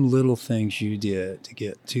same little things you did to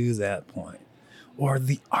get to that point. Or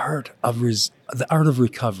the art of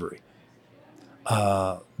recovery,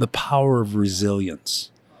 the power of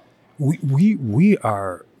resilience. We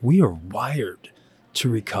are wired to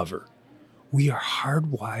recover. We are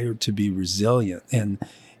hardwired to be resilient. And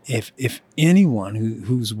if anyone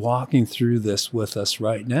who's walking through this with us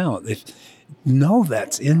right now, know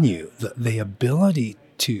that's in you, the ability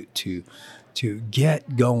to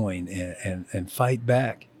get going and fight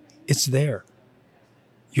back, it's there.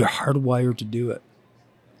 You're hardwired to do it.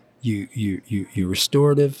 You're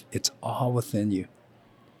restorative. It's all within you.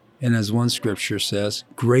 And as one scripture says,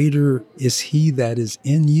 greater is he that is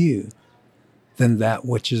in you than that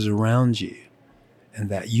which is around you. And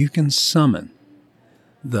that you can summon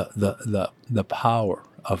the power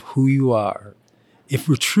of who you are. If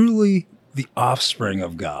we're truly the offspring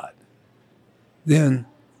of God, then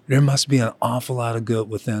there must be an awful lot of good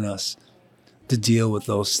within us to deal with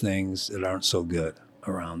those things that aren't so good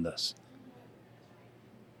around us.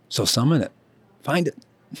 So summon it. Find it.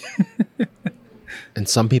 And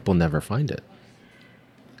some people never find it.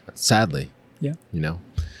 Sadly. Yeah.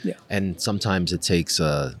 Yeah. And sometimes it takes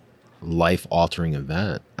a life-altering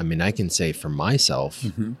event. I mean, I can say for myself,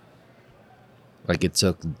 like it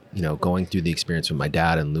took, going through the experience with my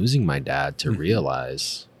dad and losing my dad to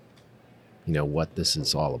realize, what this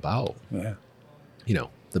is all about. Yeah.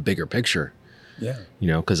 The bigger picture. Yeah.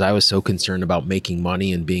 Because I was so concerned about making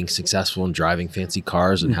money and being successful and driving fancy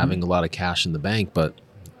cars and having a lot of cash in the bank, but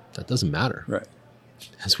that doesn't matter. Right.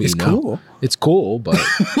 As we It's know. cool. It's cool, but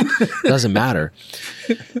it doesn't matter.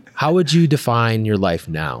 How would you define your life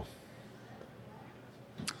now?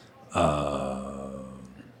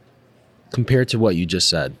 Compared to what you just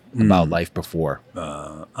said about life before.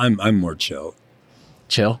 I'm more chilled.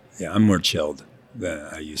 Chill? Yeah, I'm more chilled than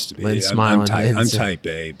I used to be. Lynn smiling. I'm type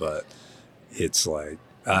A, but it's like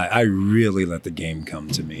I really let the game come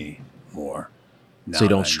to me more. So you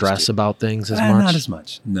don't stress about things as much? Not as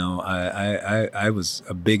much. No, I was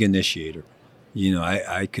a big initiator.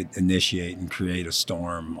 I could initiate and create a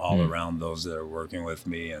storm all around those that are working with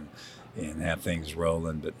me and have things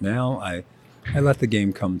rolling. But now I let the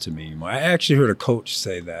game come to me more. I actually heard a coach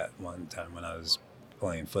say that one time when I was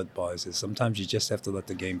playing football. He said, sometimes you just have to let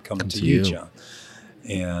the game come to you, John.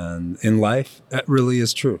 And in life, that really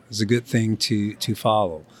is true. It's a good thing to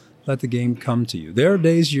follow. Let the game come to you. There are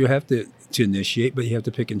days you have to initiate, but you have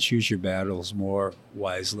to pick and choose your battles more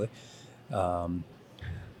wisely. I'm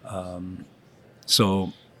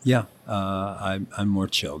more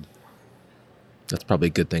chilled. That's probably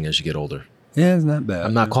a good thing as you get older. Yeah, it's not bad.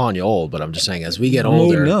 I'm not calling you old, but I'm just saying as we get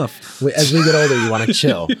older, as we get older, you want to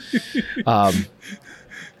chill.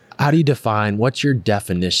 How do you define, what's your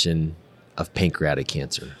definition of pancreatic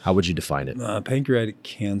cancer? How would you define it? Pancreatic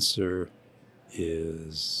cancer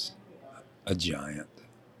is a giant.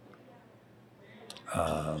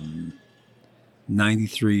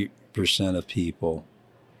 93% of people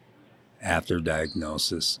after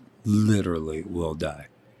diagnosis literally will die.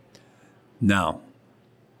 Now,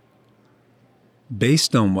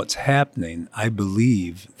 based on what's happening, I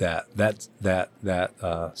believe that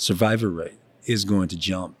survivor rate is going to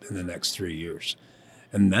jump in the next 3 years.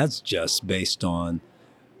 And that's just based on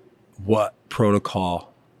what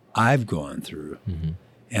protocol I've gone through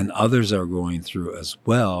and others are going through as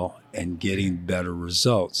well and getting better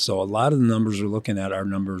results. So a lot of the numbers we're looking at are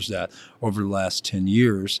numbers that over the last 10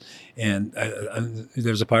 years. And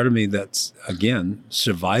there's a part of me that's, again,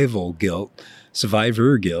 survivor guilt.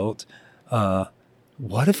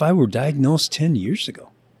 What if I were diagnosed 10 years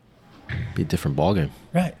ago? Be a different ballgame.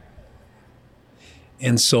 Right.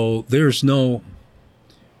 And so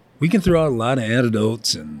we can throw out a lot of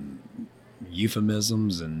antidotes and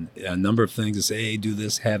euphemisms and a number of things to say, hey, do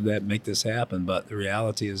this, have that, make this happen. But the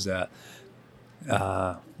reality is that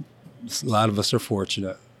a lot of us are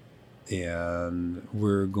fortunate and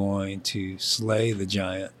we're going to slay the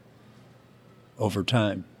giant over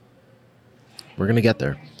time. We're going to get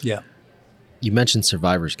there. Yeah. You mentioned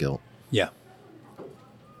survivor's guilt. Yeah.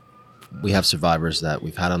 We have survivors that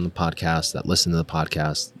we've had on the podcast that listen to the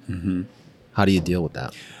podcast. How do you deal with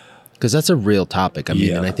that? Because that's a real topic. I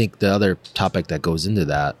mean, and I think the other topic that goes into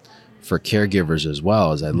that for caregivers as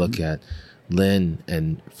well is I look at Lynn,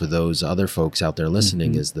 and for those other folks out there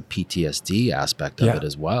listening, is the PTSD aspect of it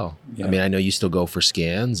as well. I mean, I know you still go for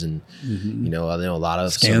scans, and you know, I know a lot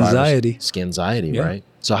of scanxiety, right?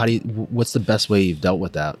 So what's the best way you've dealt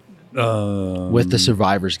with that? With the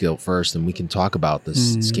survivor's guilt first, and we can talk about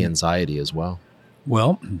this scanxiety as well.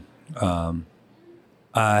 Well,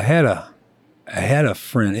 I had a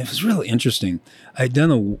friend. It was really interesting. I'd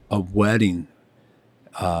done a wedding,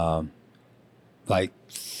 like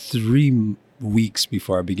 3 weeks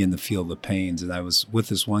before I began to feel the pains, and I was with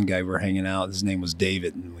this one guy. We were hanging out. His name was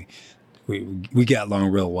David, and we got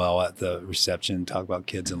along real well at the reception. Talk about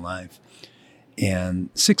kids and life. And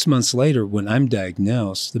 6 months later, when I'm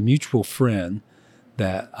diagnosed, the mutual friend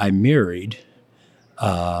that I married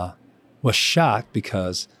was shocked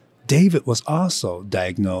because David was also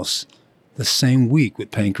diagnosed the same week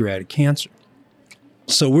with pancreatic cancer.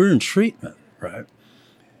 So we're in treatment, right?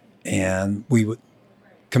 And we would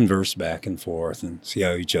converse back and forth and see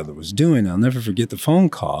how each other was doing. I'll never forget the phone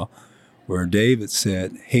call where David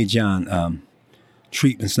said, "Hey, John,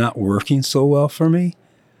 treatment's not working so well for me,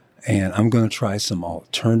 and I'm going to try some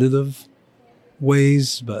alternative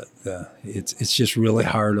ways, but it's just really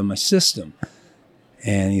hard on my system."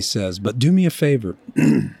 And he says, "But do me a favor.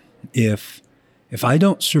 If I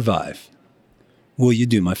don't survive, will you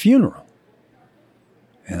do my funeral?"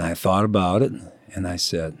 And I thought about it, and I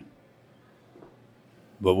said,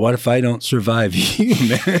 "But what if I don't survive you,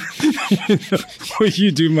 man? Will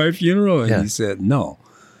you do my funeral?" And he said, "No."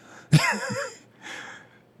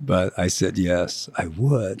 But I said, yes, I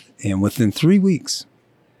would. And within 3 weeks,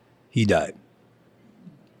 he died.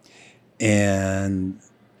 And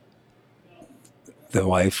the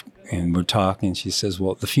wife, and we're talking, she says,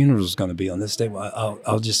 "Well, the funeral is going to be on this day. Well,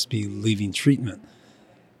 I'll just be leaving treatment."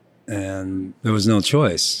 And there was no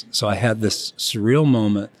choice. So I had this surreal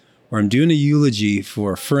moment where I'm doing a eulogy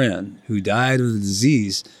for a friend who died of the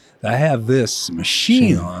disease. I have this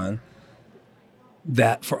machine on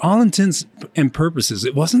that, for all intents and purposes,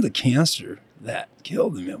 it wasn't the cancer that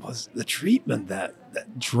killed him. It was the treatment that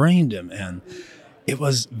drained him. And it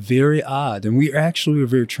was very odd. And we actually were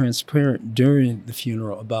very transparent during the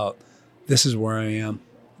funeral about, this is where I am.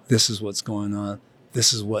 This is what's going on.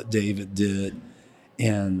 This is what David did.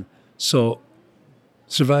 And so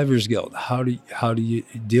survivor's guilt, how do you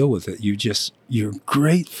deal with it? You're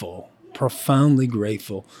grateful, profoundly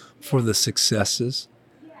grateful for the successes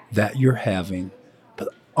that you're having, but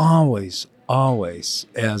always,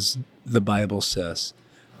 as the Bible says,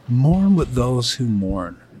 mourn with those who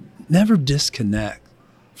mourn. Never disconnect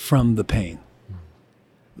from the pain.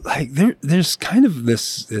 Like there's kind of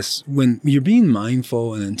this when you're being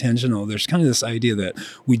mindful and intentional, there's kind of this idea that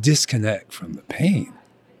we disconnect from the pain.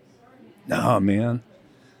 No, man.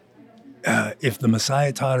 If the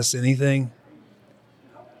Messiah taught us anything,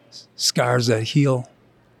 scars that heal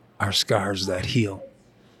are scars that heal.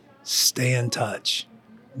 Stay in touch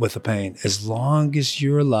with the pain. As long as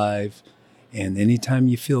you're alive, and anytime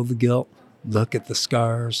you feel the guilt, look at the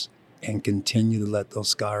scars and continue to let those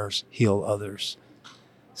scars heal others.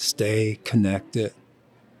 Stay connected,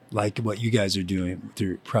 like what you guys are doing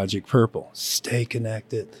through Project Purple. Stay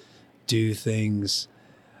connected. Do things.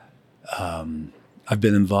 I've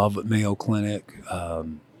been involved with Mayo Clinic.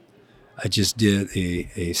 I just did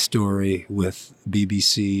a story with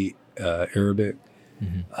BBC Arabic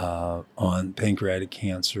on pancreatic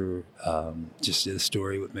cancer. Just did a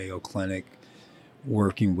story with Mayo Clinic,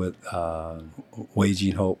 working with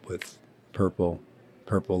Waging Hope with Purple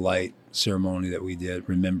Light ceremony that we did,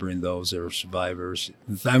 remembering those that are survivors.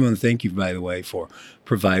 I want to thank you, by the way, for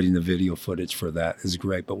providing the video footage for that. It's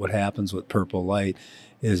great. But what happens with Purple Light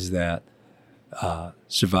is that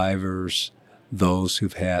survivors, those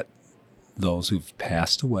who've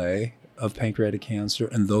passed away of pancreatic cancer,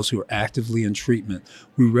 and those who are actively in treatment,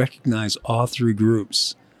 we recognize all three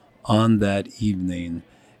groups on that evening,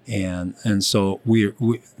 and so we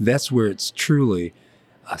that's where it's truly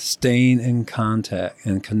staying in contact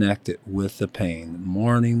and connected with the pain,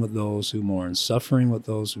 mourning with those who mourn, suffering with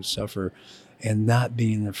those who suffer, and not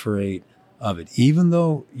being afraid of it, even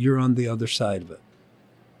though you're on the other side of it.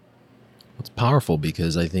 It's powerful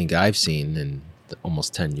because I think I've seen in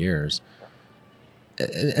almost 10 years,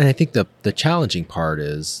 and I think the challenging part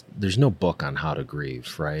is there's no book on how to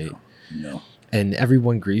grieve, right? No. And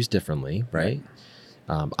everyone grieves differently, right?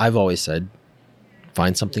 I've always said,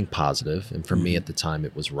 find something positive. And for me at the time,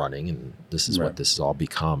 it was running, and this is what this has all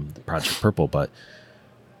become, the Project Purple. But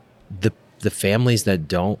the families that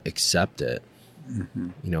don't accept it,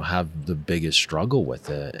 have the biggest struggle with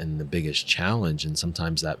it and the biggest challenge. And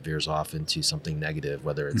sometimes that veers off into something negative,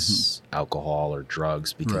 whether it's alcohol or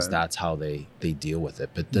drugs, because that's how they deal with it.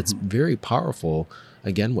 But that's very powerful.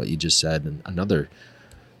 Again, what you just said, and another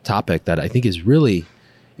topic that I think is really,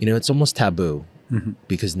 it's almost taboo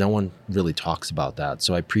because no one really talks about that.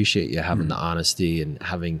 So I appreciate you having the honesty and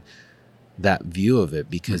having that view of it,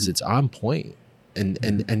 because it's on point.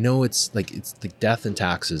 And I know it's like death and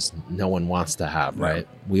taxes no one wants to have, right?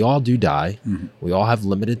 We all do die. We all have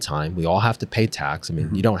limited time. We all have to pay tax. I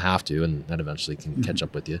mean, you don't have to, and that eventually can catch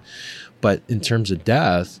up with you. But in terms of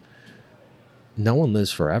death, no one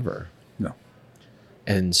lives forever. No.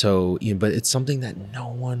 And so, but it's something that no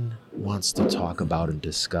one wants to talk about and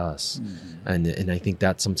discuss. And I think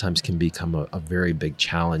that sometimes can become a very big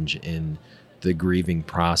challenge in the grieving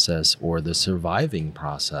process or the surviving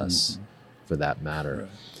process. For that matter. Right.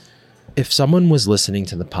 If someone was listening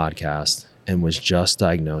to the podcast and was just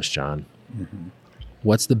diagnosed, John,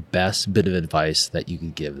 what's the best bit of advice that you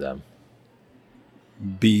could give them?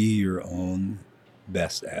 Be your own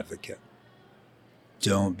best advocate.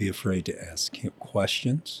 Don't be afraid to ask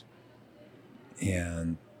questions.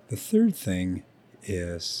 And the third thing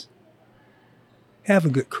is have a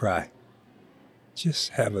good cry. Just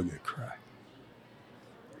have a good cry.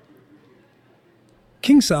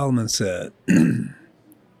 King Solomon said,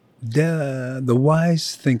 the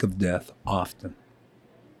wise think of death often.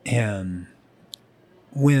 And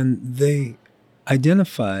when they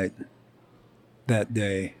identified that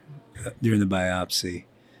day during the biopsy,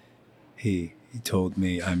 he told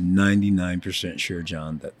me, I'm 99% sure,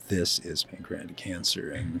 John, that this is pancreatic cancer.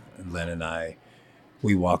 And Len and I,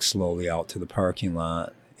 we walked slowly out to the parking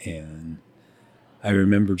lot, and I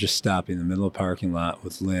remember just stopping in the middle of the parking lot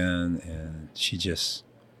with Lynn, and she just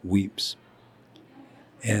weeps.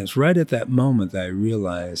 And it's right at that moment that I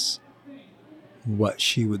realized what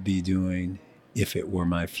she would be doing if it were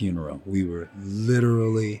my funeral. We were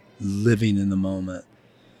literally living in the moment,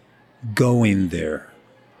 going there.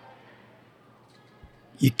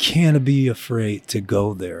 You can't be afraid to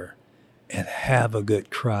go there and have a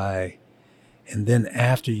good cry. And then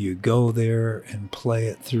after you go there and play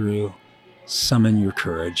it through, summon your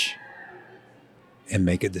courage and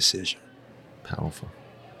make a decision.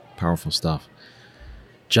 Powerful stuff.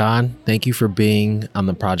 John, thank you for being on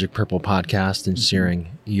the Project Purple podcast and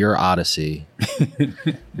sharing your odyssey,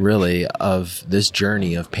 really, of this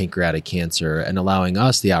journey of pancreatic cancer and allowing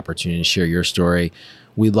us the opportunity to share your story.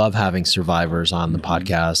 We love having survivors on the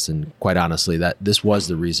podcast, and quite honestly, that this was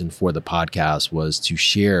the reason for the podcast, was to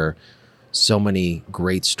share so many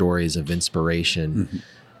great stories of inspiration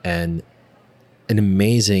and an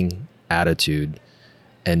amazing attitude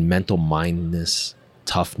and mental mindedness,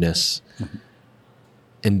 toughness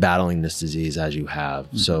in battling this disease as you have.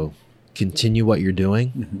 So continue what you're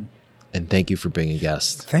doing, and thank you for being a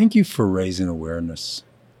guest. Thank you for raising awareness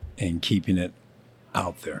and keeping it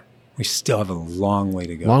out there. We still have a long way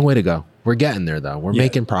to go. Long way to go. We're getting there, though. We're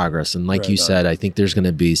making progress. And like you said, I think there's going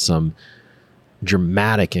to be some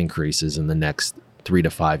dramatic increases in the next 3 to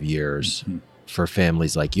 5 years for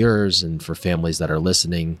families like yours, and for families that are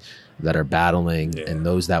listening, that are battling, and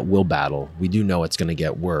those that will battle. We do know it's going to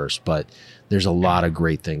get worse, but there's a lot of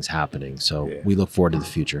great things happening. So we look forward to the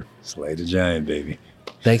future. Slay the giant, baby.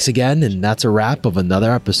 Thanks again. And that's a wrap of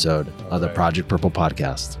another episode of the Project Purple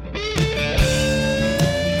podcast.